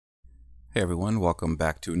Hey everyone, welcome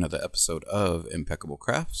back to another episode of Impeccable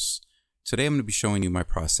Crafts. Today I'm going to be showing you my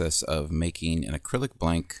process of making an acrylic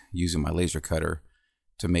blank using my laser cutter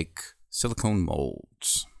to make silicone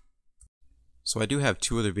molds. So I do have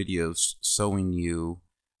two other videos showing you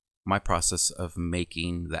my process of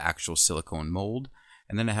making the actual silicone mold,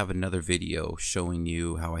 and then I have another video showing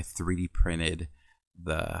you how I 3D printed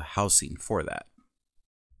the housing for that.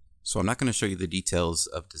 So I'm not going to show you the details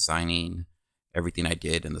of designing everything I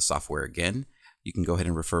did in the software again. You can go ahead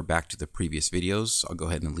and refer back to the previous videos. I'll go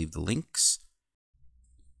ahead and leave the links.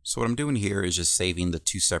 So what I'm doing here is just saving the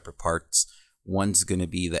two separate parts. One's going to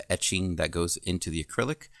be the etching that goes into the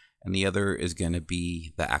acrylic, and the other is going to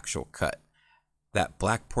be the actual cut. That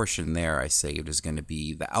black portion there I saved is going to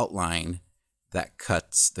be the outline that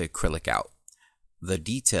cuts the acrylic out. The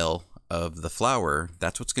detail of the flower,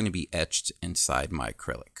 that's what's going to be etched inside my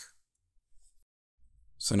acrylic.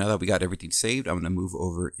 So now that we got everything saved, I'm going to move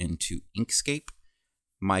over into Inkscape.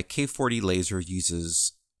 My K40 laser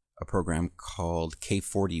uses a program called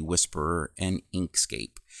K40 Whisperer and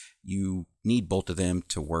Inkscape. You need both of them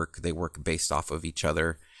to work. They work based off of each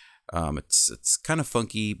other. It's kind of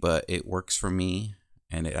funky, but it works for me,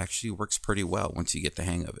 and it actually works pretty well once you get the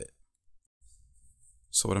hang of it.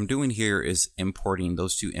 So what I'm doing here is importing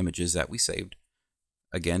those two images that we saved.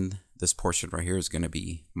 Again, this portion right here is going to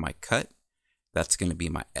be my cut. That's going to be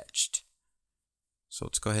my etched. So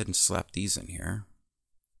let's go ahead and slap these in here.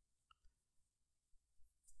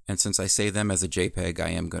 And since I save them as a JPEG,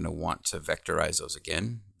 I am going to want to vectorize those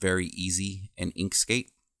again. Very easy in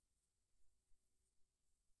Inkscape.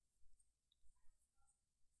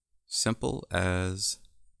 Simple as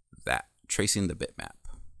that. Tracing the bitmap.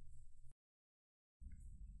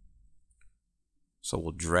 So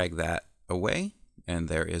we'll drag that away, and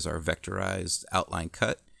there is our vectorized outline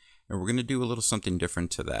cut. And we're going to do a little something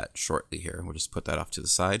different to that shortly here. We'll just put that off to the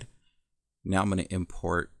side. Now I'm going to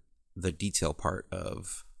import the detail part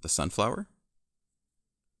of the sunflower.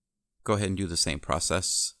 Go ahead and do the same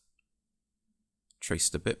process. Trace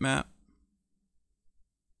the bitmap.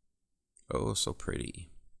 Oh, so pretty.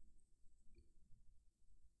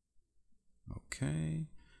 Okay,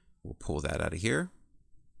 we'll pull that out of here.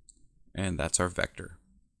 And that's our vector.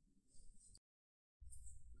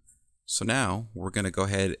 So now we're going to go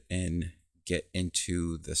ahead and get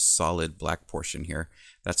into the solid black portion here.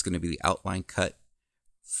 That's going to be the outline cut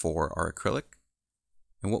for our acrylic.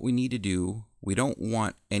 And what we need to do, we don't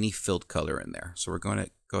want any filled color in there. So we're going to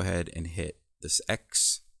go ahead and hit this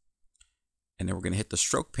X. And then we're going to hit the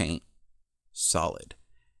stroke paint solid.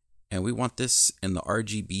 And we want this in the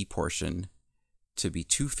RGB portion to be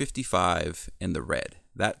 255 in the red.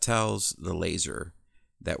 That tells the laser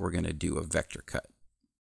that we're going to do a vector cut.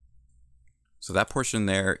 So that portion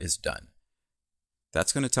there is done.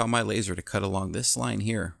 That's going to tell my laser to cut along this line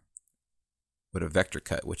here with a vector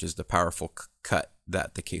cut, which is the powerful cut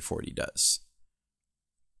that the K40 does.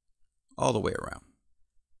 All the way around.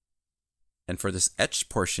 And for this etched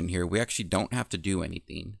portion here, we actually don't have to do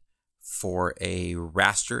anything. For a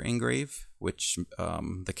raster engrave, which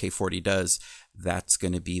the K40 does, that's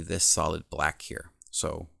going to be this solid black here.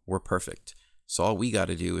 So we're perfect. So all we got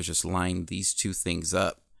to do is just line these two things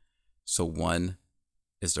up. So one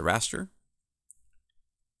is the raster,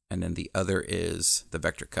 and then the other is the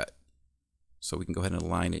vector cut. So we can go ahead and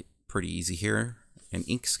align it pretty easy here in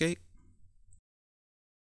Inkscape.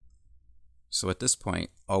 So at this point,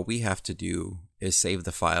 all we have to do is save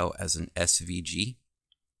the file as an SVG.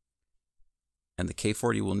 And the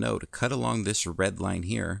K40 will know to cut along this red line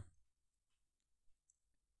here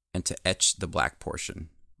and to etch the black portion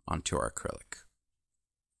onto our acrylic.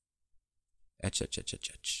 Etch, etch, etch,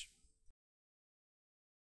 etch, etch.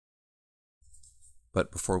 But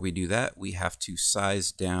before we do that, we have to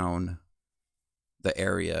size down the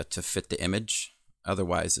area to fit the image.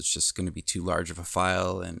 Otherwise, it's just going to be too large of a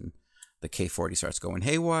file and the K40 starts going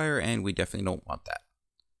haywire, and we definitely don't want that.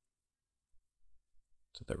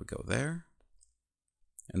 So there we go there.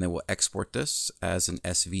 And then we'll export this as an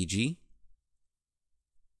SVG.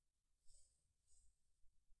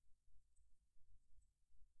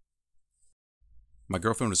 My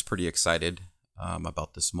girlfriend was pretty excited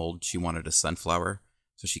about this mold. She wanted a sunflower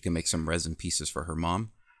so she can make some resin pieces for her mom.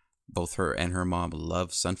 Both her and her mom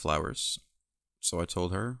love sunflowers. So I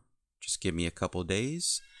told her, just give me a couple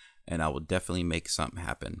days and I will definitely make something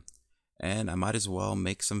happen. And I might as well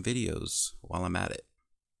make some videos while I'm at it.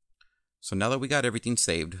 So now that we got everything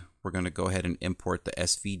saved, we're going to go ahead and import the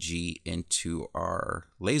SVG into our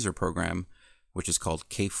laser program, which is called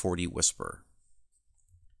K40 Whisperer.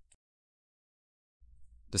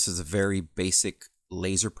 This is a very basic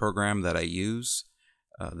laser program that I use.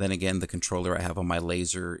 Then again, the controller I have on my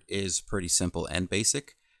laser is pretty simple and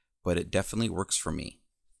basic, but it definitely works for me.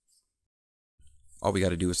 All we got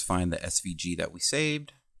to do is find the SVG that we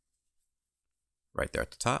saved. Right there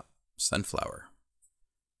at the top, sunflower.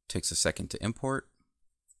 Takes a second to import.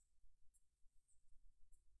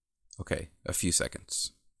 Okay, a few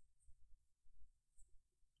seconds.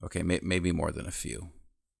 Okay, maybe more than a few.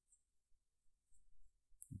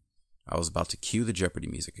 I was about to cue the Jeopardy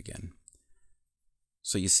music again.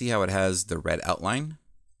 So you see how it has the red outline?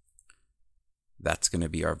 That's going to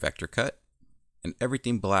be our vector cut. And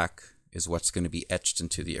everything black is what's going to be etched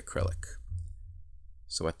into the acrylic.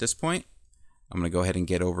 So at this point, I'm going to go ahead and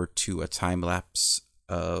get over to a time lapse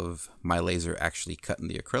of my laser actually cutting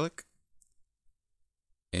the acrylic.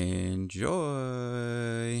 Enjoy!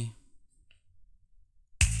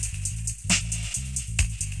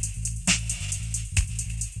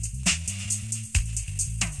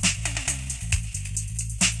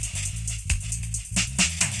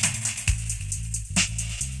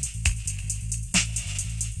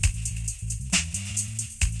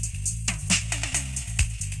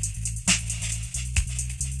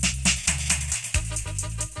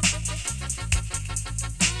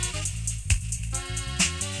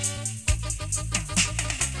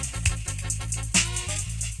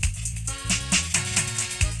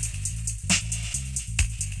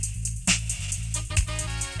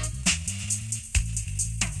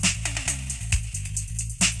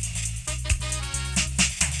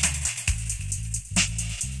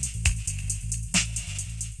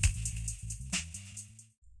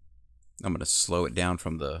 I'm going to slow it down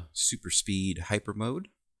from the super speed hyper mode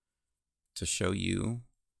to show you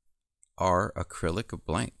our acrylic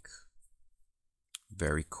blank.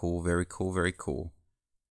 Very cool, very cool, very cool.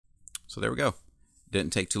 So there we go.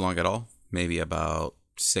 Didn't take too long at all. Maybe about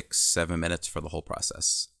 6-7 minutes for the whole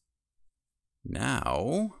process.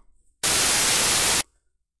 Now,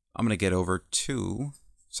 I'm going to get over to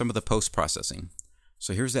some of the post-processing.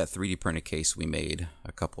 So here's that 3D printed case we made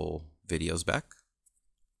a couple videos back.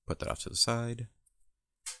 Put that off to the side.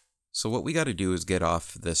 So what we got to do is get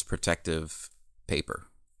off this protective paper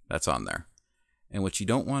that's on there. And what you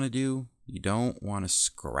don't want to do, you don't want to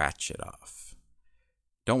scratch it off.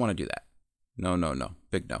 Don't want to do that. No, no, no.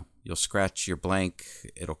 Big no. You'll scratch your blank.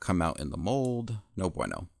 It'll come out in the mold. No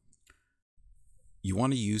bueno. You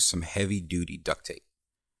want to use some heavy duty duct tape.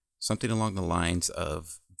 Something along the lines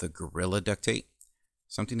of the Gorilla duct tape.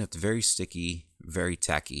 Something that's very sticky, very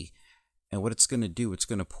tacky. And what it's going to do, it's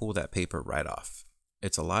going to pull that paper right off.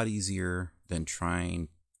 It's a lot easier than trying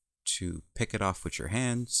to pick it off with your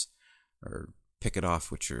hands or pick it off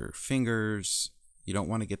with your fingers. You don't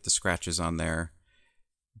want to get the scratches on there.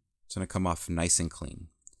 It's going to come off nice and clean.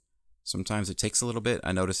 Sometimes it takes a little bit.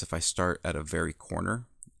 I notice if I start at a very corner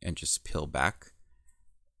and just peel back,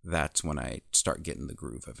 that's when I start getting the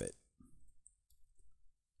groove of it.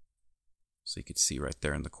 So you can see right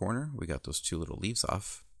there in the corner, we got those two little leaves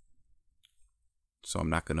off. So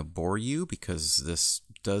I'm not going to bore you because this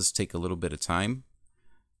does take a little bit of time.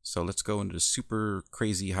 So let's go into super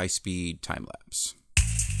crazy high speed time lapse.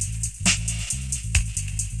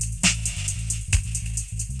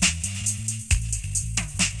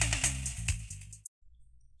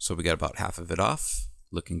 So we got about half of it off.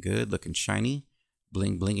 Looking good, looking shiny.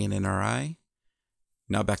 Bling blinging in our eye.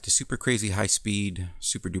 Now back to super crazy high speed,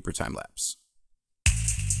 super duper time lapse.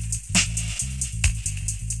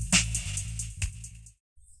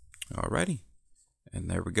 Alrighty, and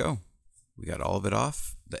there we go. We got all of it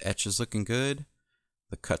off. The etch is looking good.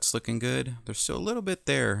 The cut's looking good. There's still a little bit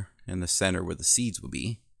there in the center where the seeds will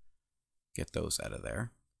be. Get those out of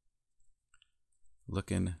there.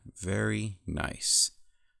 Looking very nice.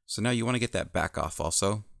 So now you want to get that back off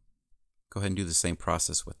also. Go ahead and do the same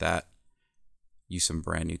process with that. Use some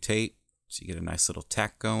brand new tape so you get a nice little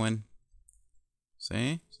tack going.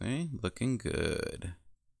 See? Looking good.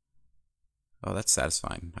 Oh, that's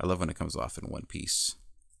satisfying. I love when it comes off in one piece,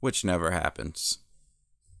 which never happens.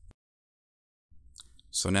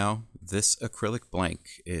 So now this acrylic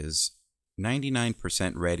blank is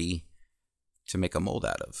 99% ready to make a mold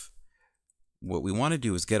out of. What we want to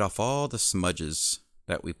do is get off all the smudges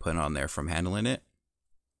that we put on there from handling it.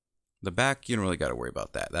 The back, you don't really got to worry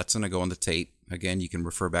about that. That's going to go on the tape. Again, you can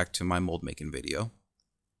refer back to my mold making video.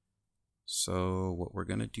 So what we're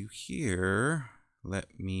going to do here,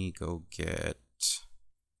 let me go get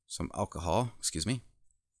some alcohol. Excuse me.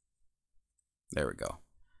 There we go.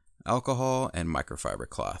 Alcohol and microfiber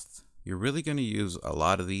cloth. You're really going to use a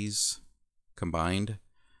lot of these combined,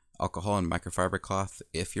 alcohol and microfiber cloth,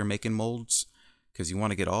 if you're making molds, because you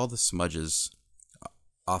want to get all the smudges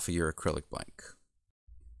off of your acrylic blank.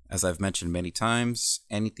 As I've mentioned many times,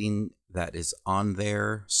 anything that is on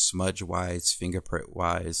there, smudge-wise,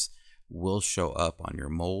 fingerprint-wise, will show up on your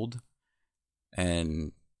mold,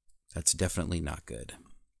 and that's definitely not good.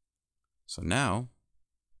 So now,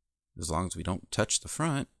 as long as we don't touch the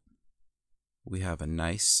front, we have a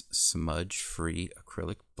nice smudge-free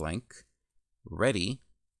acrylic blank ready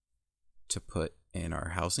to put in our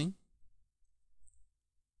housing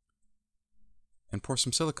and pour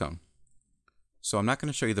some silicone. So I'm not going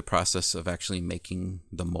to show you the process of actually making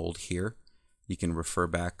the mold here. You can refer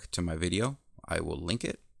back to my video. I will link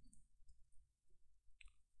it.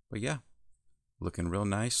 But yeah, looking real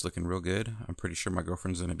nice, looking real good. I'm pretty sure my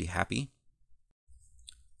girlfriend's going to be happy.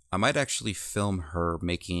 I might actually film her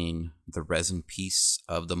making the resin piece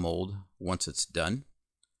of the mold once it's done.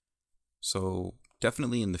 So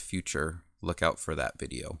definitely in the future, look out for that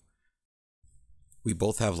video. We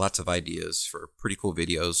both have lots of ideas for pretty cool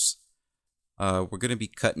videos. We're going to be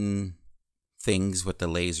cutting things with the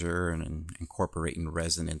laser and incorporating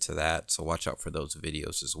resin into that, so watch out for those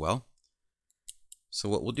videos as well. So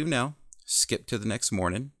what we'll do now, skip to the next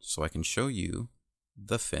morning so I can show you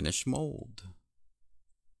the finished mold.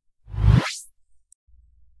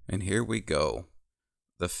 And here we go,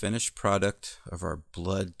 the finished product of our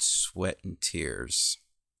blood, sweat, and tears.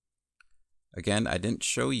 Again, I didn't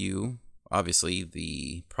show you, obviously,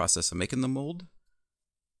 the process of making the mold.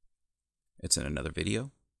 It's in another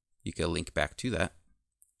video. You can link back to that.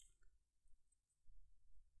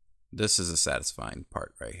 This is a satisfying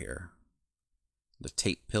part right here. The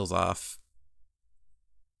tape peels off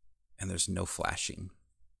and there's no flashing.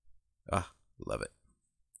 Ah, love it.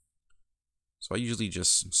 So I usually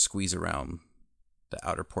just squeeze around the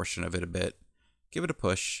outer portion of it a bit, give it a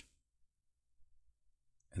push,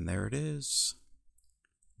 and there it is.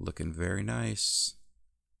 Looking very nice.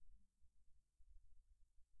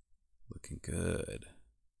 Looking good.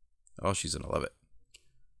 Oh, she's gonna love it.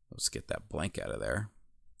 Let's get that blank out of there.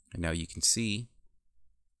 And now you can see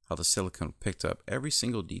how the silicone picked up every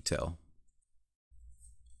single detail.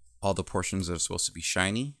 All the portions that are supposed to be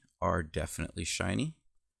shiny are definitely shiny.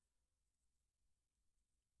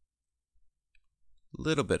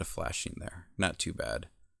 Little bit of flashing there, not too bad.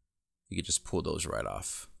 You could just pull those right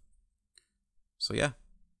off. So yeah,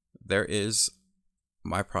 there is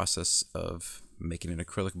my process of making an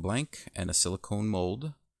acrylic blank and a silicone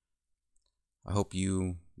mold. I hope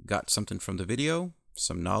you got something from the video,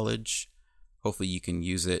 some knowledge. Hopefully you can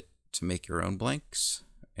use it to make your own blanks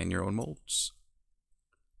and your own molds.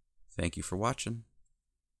 Thank you for watching.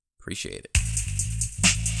 Appreciate it.